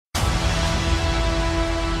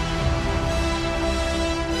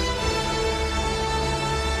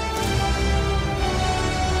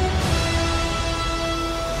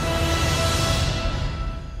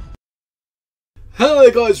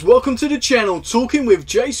there guys, welcome to the channel, Talking with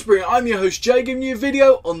Jay Spring. I'm your host Jay, giving you a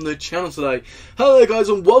video on the channel today. Hello there guys,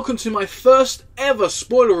 and welcome to my first ever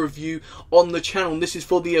spoiler review on the channel. And this is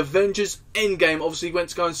for the Avengers Endgame. Obviously went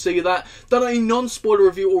to go and see that. Done a non-spoiler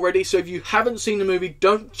review already, so if you haven't seen the movie,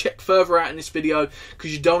 don't check further out in this video,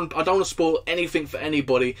 because I don't want to spoil anything for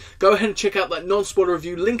anybody. Go ahead and check out that non-spoiler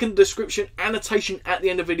review, link in the description, annotation at the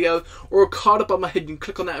end of the video, or a card above my head. You can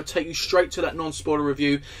click on that, it'll take you straight to that non-spoiler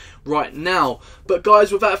review right now. But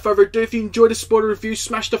guys, without further ado, if you enjoyed the spoiler review,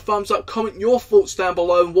 smash the thumbs up, comment your thoughts down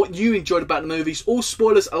below and what you enjoyed about the movies. All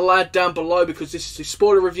spoilers allowed down below because this is a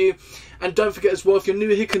spoiler review. And don't forget as well, if you're new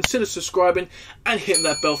here, consider subscribing and hitting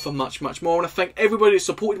that bell for much more. I want to thank everybody who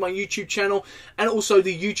supported my YouTube channel and also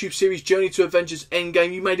the YouTube series Journey to Avengers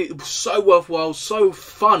Endgame. You made it so worthwhile, so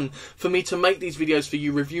fun for me to make these videos for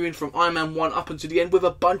you, reviewing from Iron Man 1 up until the end with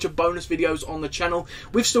a bunch of bonus videos on the channel.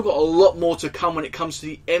 We've still got a lot more to come when it comes to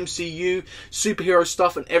the MCU, superhero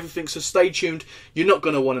stuff and everything, so stay tuned. You're not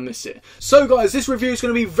going to want to miss it. So guys, this review is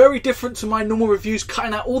going to be very different to my normal reviews,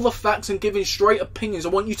 cutting out all the facts and giving straight opinions. I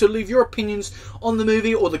want you to leave your opinions on the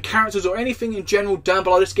movie or the characters or anything in general down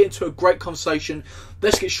below. Let's get into a great conversation.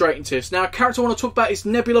 Let's get straight into this. Now, a character I want to talk about is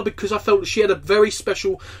Nebula, because I felt that she had a very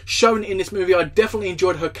special showing in this movie. I definitely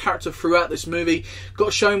enjoyed her character throughout this movie.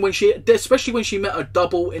 Got shown when she, especially when she met her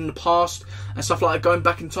double in the past and stuff like that, going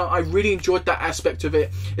back in time. I really enjoyed that aspect of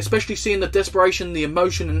it, especially seeing the desperation, the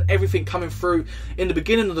emotion and everything coming through in the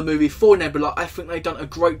beginning of the movie for Nebula. I think they've done a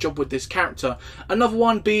great job with this character. Another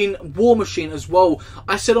one being War Machine as well.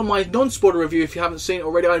 I said on my non-spoiler review, if you haven't seen it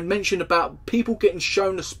already, I mentioned about people getting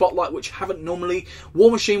shown the spotlight which haven't normally. War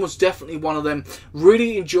Machine was definitely one of them.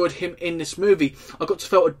 Really enjoyed him in this movie. I got to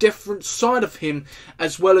feel a different side of him,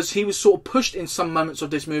 as well as he was sort of pushed in some moments of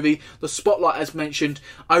this movie. The spotlight, as mentioned,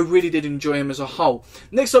 I really did enjoy him as a whole.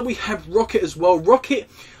 Next up we have Rocket as well. Rocket,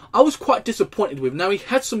 I was quite disappointed with. Now, he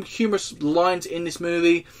had some humorous lines in this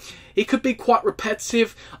movie. He could be quite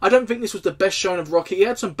repetitive. I don't think this was the best showing of Rocket. He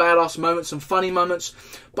had some badass moments, some funny moments,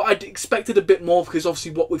 but I expected a bit more because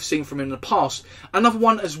obviously what we've seen from him in the past. Another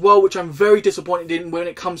one as well, which I'm very disappointed in when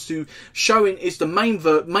it comes to showing, is the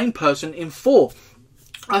main person in Thor.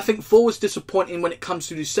 I think Thor was disappointing when it comes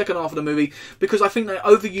to the second half of the movie, because I think they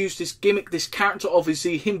overused this gimmick, this character,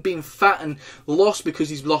 obviously him being fat and lost because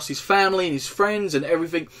he's lost his family and his friends and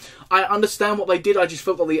everything. I understand what they did, I just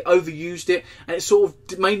felt that they overused it, and it sort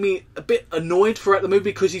of made me a bit annoyed throughout the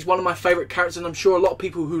movie, because he's one of my favourite characters and I'm sure a lot of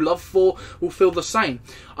people who love Thor will feel the same.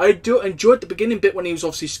 I enjoyed the beginning bit when he was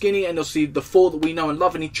obviously skinny and obviously the Thor that we know and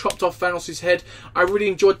love, and he chopped off Thanos' head. I really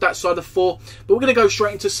enjoyed that side of Thor, but we're going to go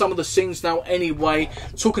straight into some of the scenes now anyway,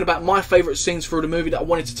 talking about my favourite scenes for the movie that I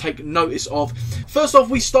wanted to take notice of. First off,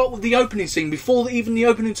 we start with the opening scene. Before even the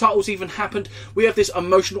opening titles even happened, we have this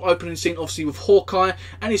emotional opening scene, obviously with Hawkeye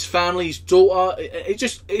and his family, his daughter.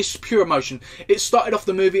 It's pure emotion. It started off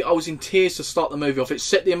the movie, I was in tears to start the movie off. It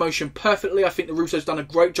set the emotion perfectly. I think the Russo's done a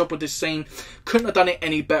great job with this scene. Couldn't have done it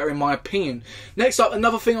any better in my opinion. Next up,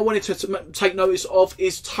 another thing I wanted to take notice of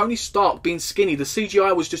is Tony Stark being skinny. The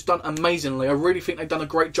CGI was just done amazingly. I really think they've done a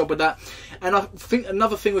great job with that. And I think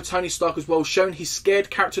another thing with Tony Stark as well, showing his scared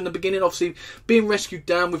character in the beginning, obviously being rescued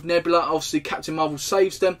down with Nebula, obviously Captain Marvel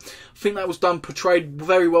saves them. I think that was portrayed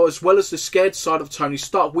very well, as well as the scared side of Tony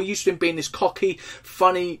Stark. We're used to him being this cocky,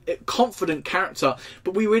 funny, confident character,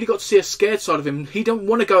 but we really got to see a scared side of him. He didn't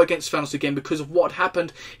want to go against Thanos again because of what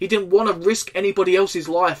happened. He didn't want to risk anybody else's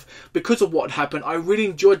life because of what happened. I really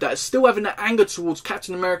enjoyed that. Still having that anger towards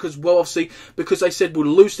Captain America as well, obviously, because they said we'll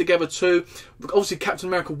lose together too. Obviously Captain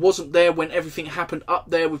America wasn't there when everything happened up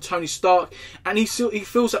there with Tony Stark, and he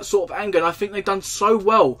feels that sort of anger, and I think they've done so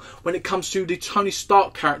well when it comes to the Tony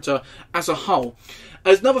Stark character as a whole.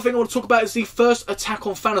 Another thing I want to talk about is the first attack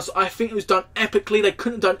on Thanos. I think it was done epically. They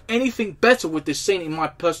couldn't have done anything better with this scene, in my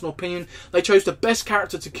personal opinion. They chose the best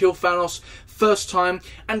character to kill Thanos first time,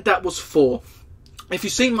 and that was Thor. If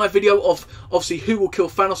you've seen my video of obviously who will kill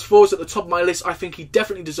Thanos, Thor is at the top of my list. I think he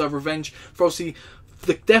definitely deserves revenge for obviously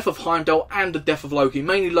the death of Heimdall and the death of Loki.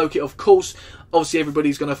 Mainly Loki, of course. Obviously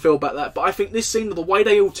everybody's going to feel about that, but I think this scene, the way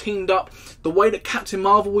they all teamed up, the way that Captain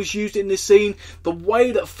Marvel was used in this scene, the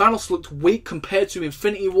way that Thanos looked weak compared to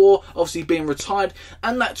Infinity War, obviously being retired,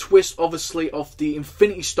 and that twist obviously of the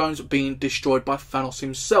Infinity Stones being destroyed by Thanos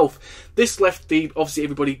himself. This left obviously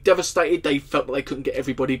everybody devastated. They felt that they couldn't get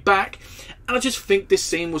everybody back, and I just think this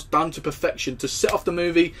scene was done to perfection to set off the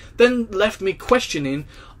movie, then left me questioning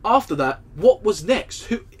after that, what was next?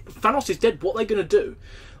 Thanos is dead, what are they going to do?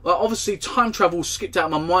 Obviously time travel skipped out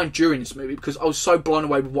of my mind during this movie because I was so blown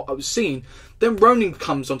away with what I was seeing. Then Ronin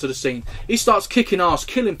comes onto the scene. He starts kicking ass,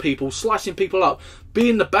 killing people, slicing people up,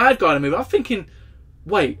 being the bad guy in the movie. I'm thinking,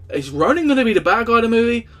 wait, is Ronan going to be the bad guy of the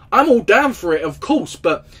movie? I'm all down for it, of course,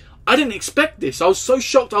 but I didn't expect this. I was so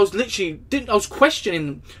shocked. I was literally I was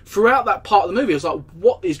questioning throughout that part of the movie. I was like,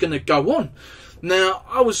 what is going to go on? Now,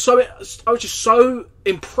 I was just so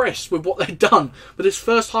impressed with what they'd done with this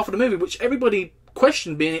first half of the movie, which everybody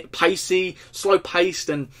questioned being it pacey, slow paced,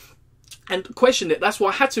 and questioned it. That's why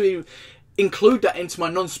I had to include that into my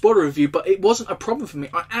non-spoiler review, but it wasn't a problem for me.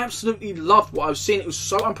 I absolutely loved what I was seeing. It was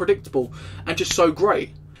so unpredictable and just so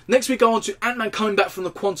great. Next we go on to Ant-Man coming back from the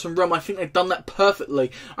quantum realm. I think they've done that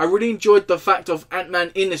perfectly. I really enjoyed the fact of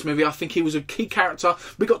Ant-Man in this movie. I think he was a key character.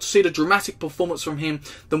 We got to see the dramatic performance from him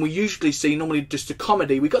than we usually see, normally just a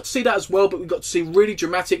comedy. We got to see that as well, but we got to see really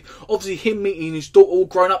dramatic. Obviously him meeting his daughter all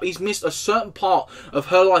grown up. He's missed a certain part of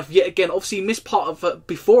her life yet again. Obviously he missed part of her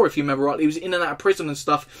before, if you remember rightly. He was in and out of prison and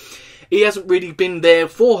stuff. He hasn't really been there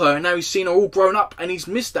for her, and now he's seen her all grown up, and he's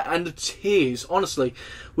missed that. And the tears, honestly,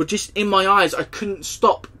 were just in my eyes. I couldn't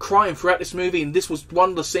stop crying throughout this movie, and this was one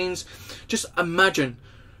of the scenes. Just imagine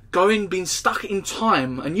being stuck in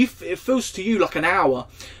time, and it feels to you like an hour,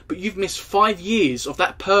 but you've missed 5 years of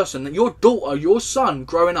that person, your daughter, your son,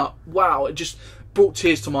 growing up. Wow, it just brought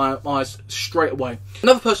tears to my eyes straight away.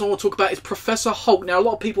 Another person I want to talk about is Professor Hulk. Now, a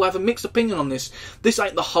lot of people have a mixed opinion on this. This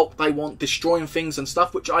ain't the Hulk they want, destroying things and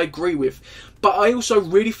stuff, which I agree with. But I also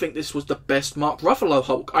really think this was the best Mark Ruffalo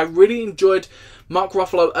Hulk. I really enjoyed Mark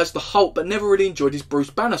Ruffalo as the Hulk, but never really enjoyed his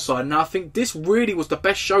Bruce Banner side. Now, I think this really was the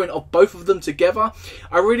best showing of both of them together.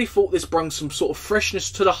 I really thought this brought some sort of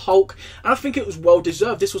freshness to the Hulk, and I think it was well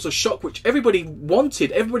deserved. This was a shock which everybody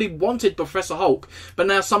wanted. Everybody wanted Professor Hulk, but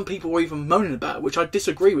now some people were even moaning about it, which I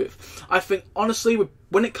disagree with. I think, honestly,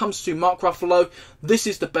 when it comes to Mark Ruffalo, this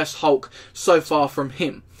is the best Hulk so far from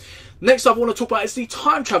him. Next up I want to talk about is the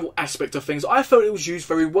time travel aspect of things. I felt it was used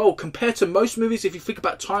very well compared to most movies. If you think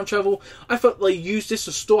about time travel, I felt they used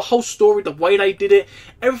this whole story, the way they did it,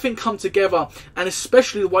 everything come together, and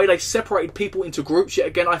especially the way they separated people into groups. Yet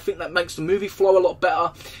again, I think that makes the movie flow a lot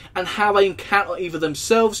better, and how they encounter either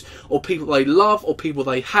themselves or people they love or people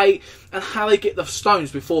they hate, and how they get the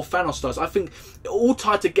stones before Thanos does. I think it all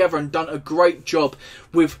tied together and done a great job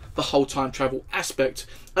with the whole time travel aspect.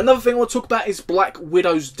 Another thing I want to talk about is Black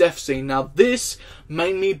Widow's death scene. Now, this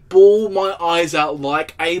made me bawl my eyes out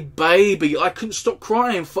like a baby. I couldn't stop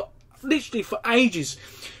crying literally for ages.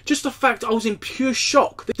 Just the fact I was in pure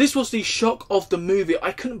shock. This was the shock of the movie.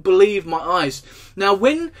 I couldn't believe my eyes. Now,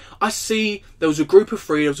 when I see there was a group of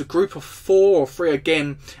 3, there was a group of 4 or 3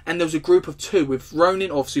 again, and there was a group of 2 with Ronin,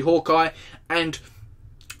 obviously Hawkeye, and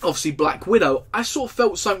obviously Black Widow, I sort of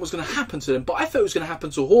felt something was going to happen to them, but I felt it was going to happen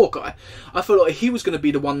to Hawkeye. I felt like he was going to be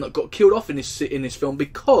the one that got killed off in this film,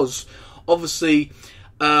 because obviously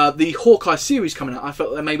the Hawkeye series coming out, I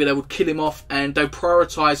felt that maybe they would kill him off and they'll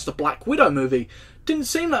prioritise the Black Widow movie. Didn't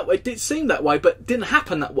seem that way. It did seem that way, but didn't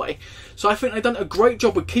happen that way. So I think they've done a great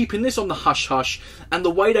job with keeping this on the hush-hush, and the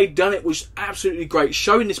way they've done it was absolutely great,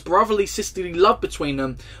 showing this brotherly, sisterly love between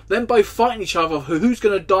them, them both fighting each other for who's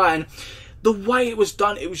going to die. And the way it was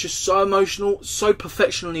done, it was just so emotional, so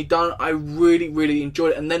perfectionally done. I really, really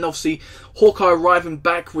enjoyed it. And then obviously Hawkeye arriving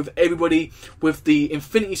back with everybody with the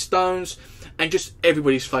Infinity Stones, and just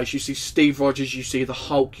everybody's face. You see Steve Rogers, you see the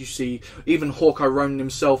Hulk, you see even Hawkeye Ronin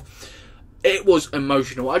himself. It was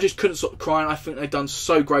emotional. I just couldn't stop crying. I think they've done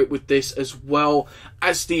so great with this, as well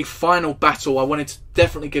as the final battle. I wanted to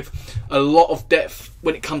definitely give a lot of depth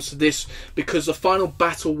when it comes to this, because the final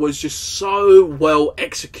battle was just so well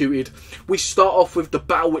executed. We start off with the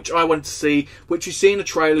battle which I wanted to see, which you see in the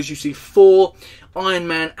trailers. You see Thor, Iron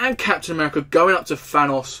Man and Captain America going up to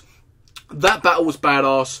Thanos. That battle was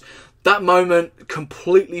badass. That moment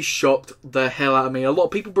completely shocked the hell out of me. A lot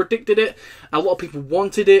of people predicted it. A lot of people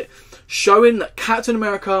wanted it. Showing that Captain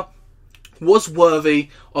America was worthy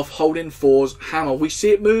of holding Thor's hammer. We see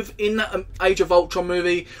it move in that Age of Ultron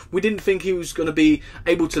movie. We didn't think he was going to be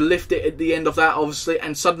able to lift it at the end of that, obviously.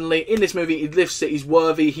 And suddenly, in this movie, he lifts it. He's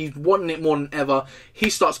worthy. He's wanting it more than ever. He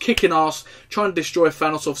starts kicking ass, trying to destroy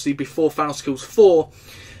Thanos, obviously, before Thanos kills Thor.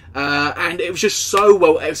 And it was just so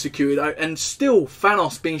well executed, and still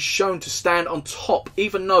Thanos being shown to stand on top,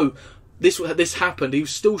 even though this happened. He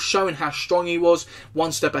was still showing how strong he was,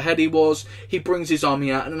 one step ahead he was. He brings his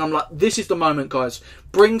army out, and I'm like, this is the moment, guys.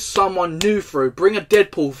 Bring someone new through, bring a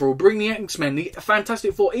Deadpool through, bring the X-Men, the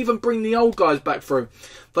Fantastic Four, even bring the old guys back through.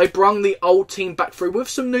 They brung the old team back through with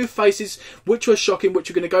some new faces, which were shocking,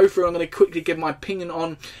 which we're going to go through. I'm going to quickly give my opinion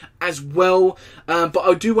on as well. But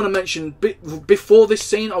I do want to mention, before this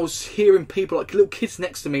scene, I was hearing people, like little kids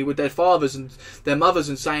next to me with their fathers and their mothers,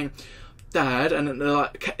 and saying, Dad, and they're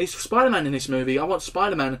like, it's Spider-Man in this movie, I want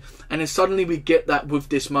Spider-Man, and then suddenly we get that with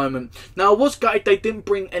this moment. Now I was gutted they didn't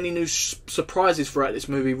bring any new surprises throughout this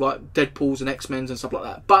movie, like Deadpool's and X-Men's and stuff like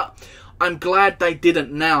that, but I'm glad they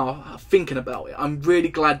didn't now, thinking about it. I'm really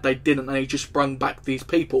glad they didn't, they just bring back these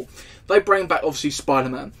people. They bring back, obviously,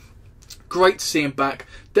 Spider-Man. Great to see him back.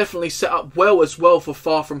 Definitely set up well as well for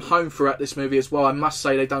Far From Home throughout this movie as well. I must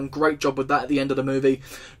say they've done a great job with that at the end of the movie.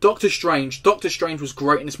 Doctor Strange. Doctor Strange was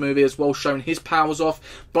great in this movie as well, showing his powers off.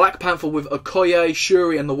 Black Panther with Okoye,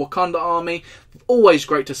 Shuri and the Wakanda Army. Always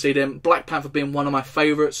great to see them. Black Panther being one of my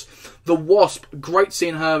favourites. The Wasp. Great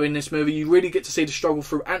seeing her in this movie. You really get to see the struggle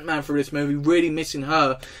through Ant-Man through this movie. Really missing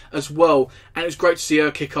her as well. And it was great to see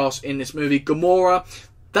her kick ass in this movie. Gamora.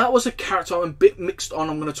 That was a character I'm a bit mixed on,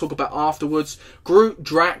 I'm going to talk about afterwards. Groot,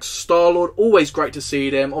 Drax, Star-Lord, always great to see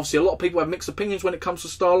them. Obviously, a lot of people have mixed opinions when it comes to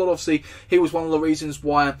Star-Lord. Obviously, he was one of the reasons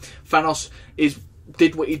why Thanos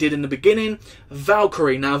did what he did in the beginning.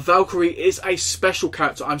 Valkyrie. Now, Valkyrie is a special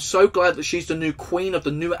character. I'm so glad that she's the new queen of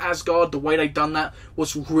the new Asgard. The way they've done that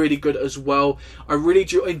was really good as well. I really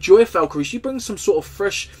enjoy Valkyrie. She brings some sort of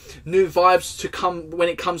fresh new vibes to come when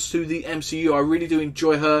it comes to the MCU. I really do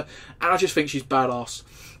enjoy her, and I just think she's badass.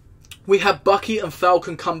 We had Bucky and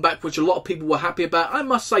Falcon come back, which a lot of people were happy about. I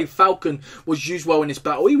must say, Falcon was used well in this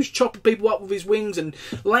battle. He was chopping people up with his wings and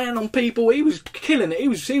laying on people. He was killing it. He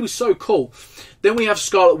was so cool. Then we have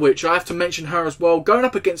Scarlet Witch. I have to mention her as well. Going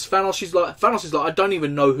up against Thanos, Thanos is like, I don't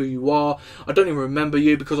even know who you are. I don't even remember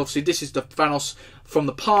you, because obviously this is the Thanos from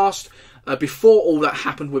the past. Before all that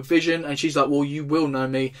happened with Vision, and she's like, well, you will know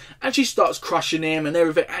me, and she starts crushing him and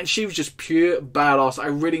everything, and she was just pure badass. I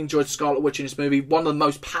really enjoyed Scarlet Witch in this movie, one of the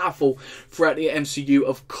most powerful throughout the MCU,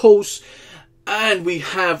 of course. And we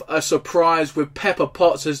have a surprise with Pepper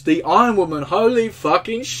Potts as the Iron Woman. Holy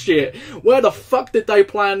fucking shit. Where the fuck did they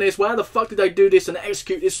plan this? Where the fuck did they do this and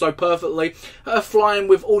execute this so perfectly? Her flying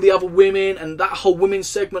with all the other women, and that whole women's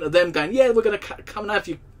segment of them going, yeah, we're going to come and have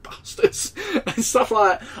you bastards and stuff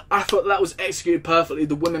like that. I thought that was executed perfectly,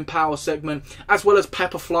 the women power segment, as well as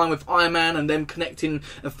Pepper flying with Iron Man and them connecting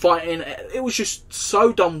and fighting. It was just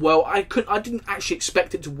so done well. I didn't actually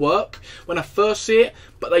expect it to work when I first see it,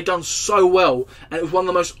 but they done so well, and it was one of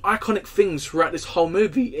the most iconic things throughout this whole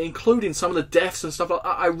movie, including some of the deaths and stuff like that.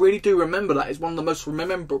 I really do remember that. It's one of the most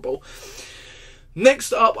memorable.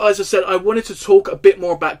 Next up, as I said, I wanted to talk a bit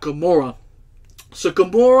more about Gamora. So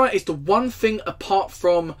Gamora is the one thing apart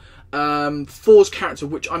from Thor's character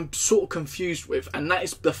which I'm sort of confused with, and that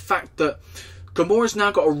is the fact that Gamora's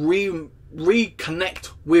now got to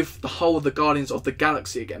reconnect with the whole of the Guardians of the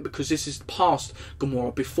Galaxy again, because this is past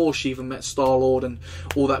Gamora, before she even met Star-Lord and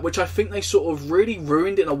all that, which I think they sort of really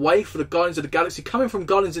ruined in a way for the Guardians of the Galaxy, coming from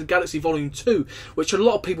Guardians of the Galaxy Volume 2, which a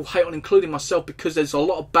lot of people hate on, including myself, because there's a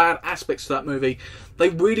lot of bad aspects to that movie. They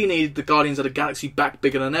really needed the Guardians of the Galaxy back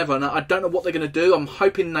bigger than ever, and I don't know what they're going to do. I'm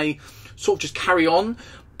hoping they sort of just carry on,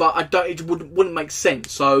 but it wouldn't make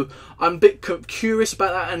sense. So I'm a bit curious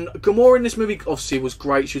about that. And Gamora in this movie obviously was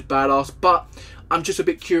great. She was badass, but I'm just a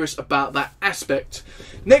bit curious about that aspect.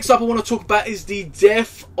 Next up I want to talk about is the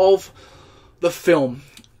death of the film.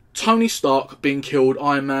 Tony Stark being killed,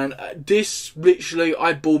 Iron Man. This, literally,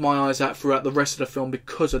 I bawled my eyes out throughout the rest of the film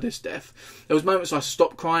because of this death. There was moments I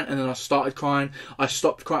stopped crying, and then I started crying. I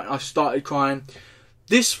stopped crying, I started crying.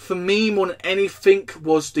 This, for me, more than anything,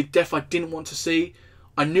 was the death I didn't want to see.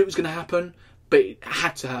 I knew it was going to happen, but it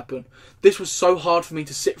had to happen. This was so hard for me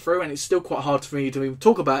to sit through, and it's still quite hard for me to even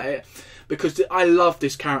talk about it, because I love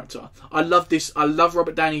this character. I love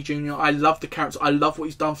Robert Downey Jr. I love the character. I love what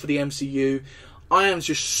he's done for the MCU. I am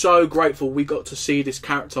just so grateful we got to see this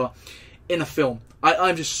character in a film.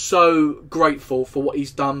 I'm just so grateful for what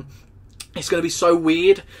he's done. It's going to be so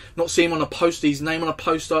weird not seeing him on a poster, his name on a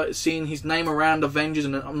poster, seeing his name around Avengers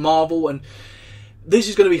and Marvel, and this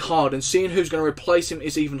is going to be hard, and seeing who's going to replace him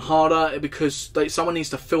is even harder, because someone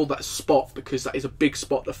needs to fill that spot, because that is a big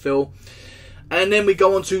spot to fill. And then we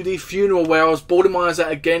go on to the funeral, where I was bawling my eyes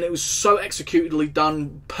out again. It was so executedly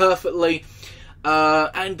done perfectly.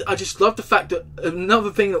 And I just love the fact that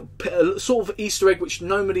another thing, sort of Easter egg, which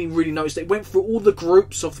nobody really noticed, it went through all the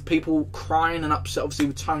groups of the people crying and upset, obviously,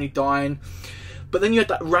 with Tony dying. But then you had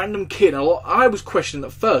that random kid, and I was questioning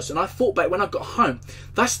at first, and I thought back when I got home,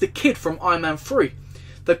 that's the kid from Iron Man 3.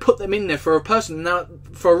 They put them in there for a person, now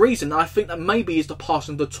for a reason. I think that maybe he's the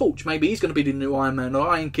passing of the torch. Maybe he's going to be the new Iron Man or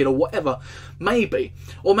Iron Kid or whatever. Maybe.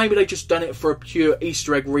 Or maybe they just done it for a pure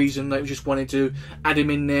Easter egg reason. They just wanted to add him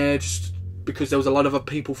in there just because there was a lot of other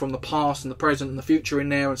people from the past and the present and the future in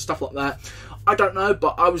there and stuff like that. I don't know,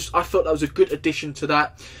 but I thought that was a good addition to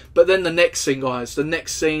that. But then the next scene, guys, the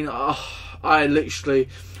next scene, I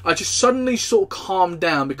just suddenly sort of calmed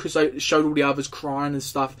down because they showed all the others crying and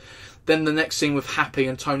stuff. Then the next scene with Happy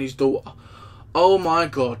and Tony's daughter. Oh my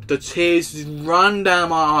god, the tears just run down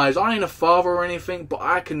my eyes. I ain't a father or anything, but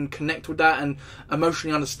I can connect with that and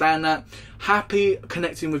emotionally understand that. Happy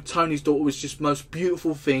connecting with Tony's daughter was just the most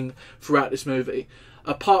beautiful thing throughout this movie.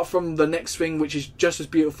 Apart from the next thing, which is just as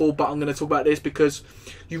beautiful, but I'm going to talk about this because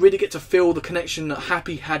you really get to feel the connection that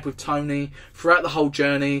Happy had with Tony throughout the whole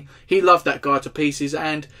journey. He loved that guy to pieces,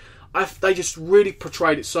 and they just really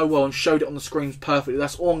portrayed it so well and showed it on the screens perfectly.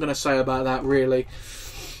 That's all I'm going to say about that, really.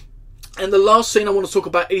 And the last scene I want to talk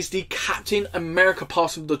about is the Captain America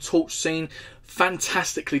passing the torch scene.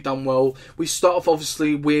 Fantastically done well. We start off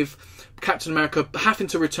obviously with Captain America having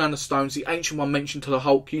to return the stones. The ancient one mentioned to the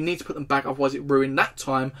Hulk, you need to put them back, otherwise it ruined that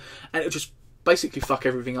time, and it'll just basically fuck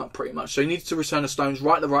everything up pretty much. So he needs to return the stones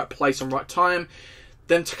right at the right place and right time.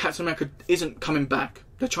 Then Captain America isn't coming back.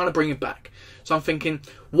 They're trying to bring him back. So I'm thinking,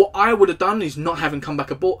 what I would have done is not have him come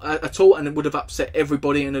back at all, and it would have upset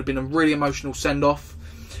everybody, and it would have been a really emotional send-off.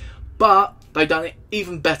 But they done it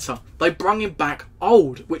even better. They brung him back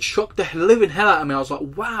old, which shocked the living hell out of me. I was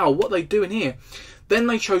like, wow, what are they doing here? Then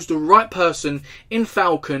they chose the right person in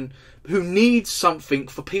Falcon who needs something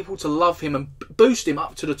for people to love him and boost him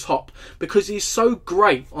up to the top, because he's so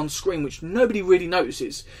great on screen, which nobody really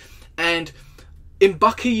notices. And in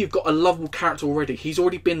Bucky, you've got a lovable character already. He's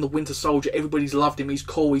already been the Winter Soldier. Everybody's loved him. He's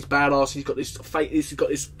cool. He's badass. He's got this he's got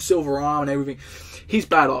this silver arm and everything. He's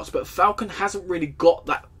badass. But Falcon hasn't really got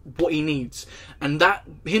that, what he needs, and that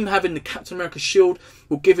him having the Captain America shield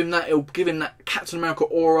will give him that. It'll give him that Captain America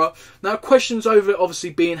aura. Now, questions over it obviously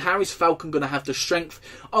being, how is Falcon going to have the strength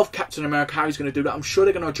of Captain America? How he's going to do that? I'm sure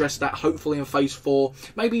they're going to address that hopefully in Phase 4.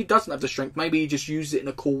 Maybe he doesn't have the strength. Maybe he just uses it in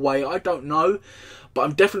a cool way. I don't know. But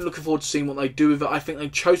I'm definitely looking forward to seeing what they do with it. I think they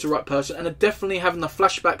chose the right person, and they're definitely having the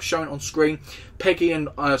flashback shown on screen. Peggy and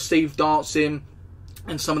Steve dancing,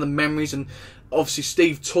 and some of the memories, and obviously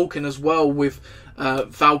Steve talking as well with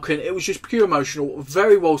Falcon. It was just pure emotional.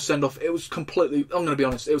 Very well send off. It was completely, I'm going to be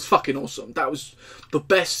honest, it was fucking awesome. That was the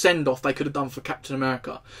best send off they could have done for Captain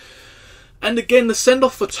America. And again, the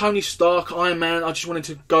send-off for Tony Stark, Iron Man, I just wanted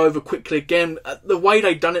to go over quickly again. The way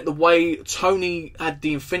they done it, the way Tony had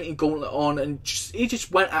the Infinity Gauntlet on, and he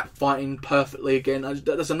just went at fighting perfectly again.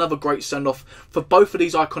 There's another great send-off for both of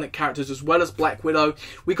these iconic characters, as well as Black Widow.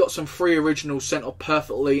 We got some 3 originals sent off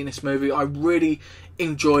perfectly in this movie. I really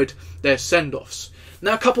enjoyed their send-offs.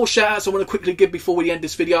 Now, a couple of shout-outs I want to quickly give before we end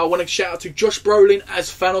this video. I want to shout out to Josh Brolin as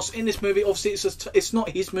Thanos in this movie. Obviously, it's not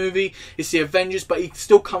his movie, it's the Avengers, but he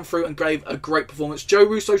still come through and gave a great performance. Joe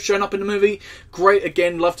Russo showing up in the movie. Great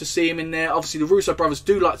again, love to see him in there. Obviously, the Russo brothers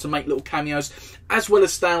do like to make little cameos, as well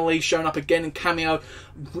as Stan Lee showing up again in cameo.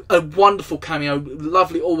 A wonderful cameo.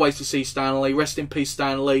 Lovely always to see Stan Lee. Rest in peace,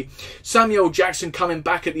 Stan Lee. Samuel Jackson coming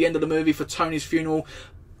back at the end of the movie for Tony's funeral.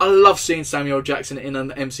 I love seeing Samuel Jackson in an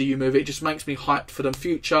MCU movie. It just makes me hyped for the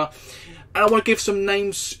future. And I want to give some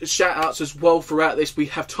names, shout-outs as well throughout this. We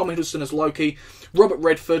have Tom Hiddleston as Loki, Robert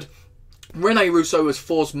Redford, Renee Russo as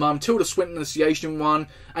Thor's mum, Tilda Swinton as the Ancient One,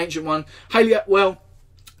 Hayley Atwell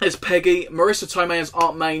as Peggy, Marissa Tomei as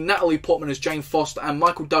Aunt May, Natalie Portman as Jane Foster, and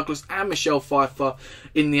Michael Douglas and Michelle Pfeiffer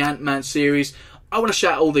in the Ant-Man series. I want to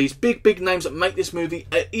shout out all these big names that make this movie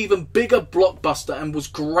an even bigger blockbuster, and was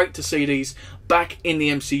great to see these back in the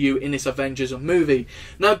MCU in this Avengers movie.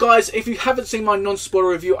 Now guys, if you haven't seen my non-spoiler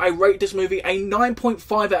review, I rate this movie a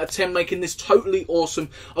 9.5 out of 10, making this totally awesome.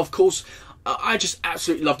 Of course, I just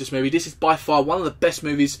absolutely love this movie. This is by far one of the best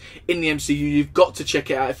movies in the MCU. You've got to check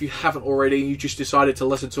it out if you haven't already. You just decided to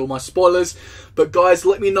listen to all my spoilers. But guys,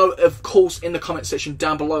 let me know, of course, in the comment section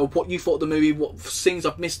down below what you thought of the movie, what scenes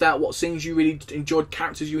I've missed out, what scenes you really enjoyed,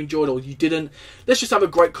 characters you enjoyed or you didn't. Let's just have a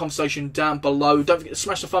great conversation down below. Don't forget to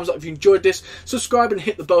smash the thumbs up if you enjoyed this. Subscribe and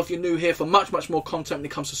hit the bell if you're new here for much more content when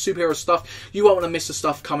it comes to superhero stuff. You won't want to miss the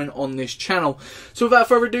stuff coming on this channel. So without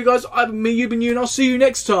further ado, guys, I've been me, you've been you, and I'll see you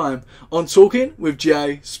next time on Talking with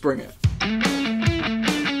Jay Springer.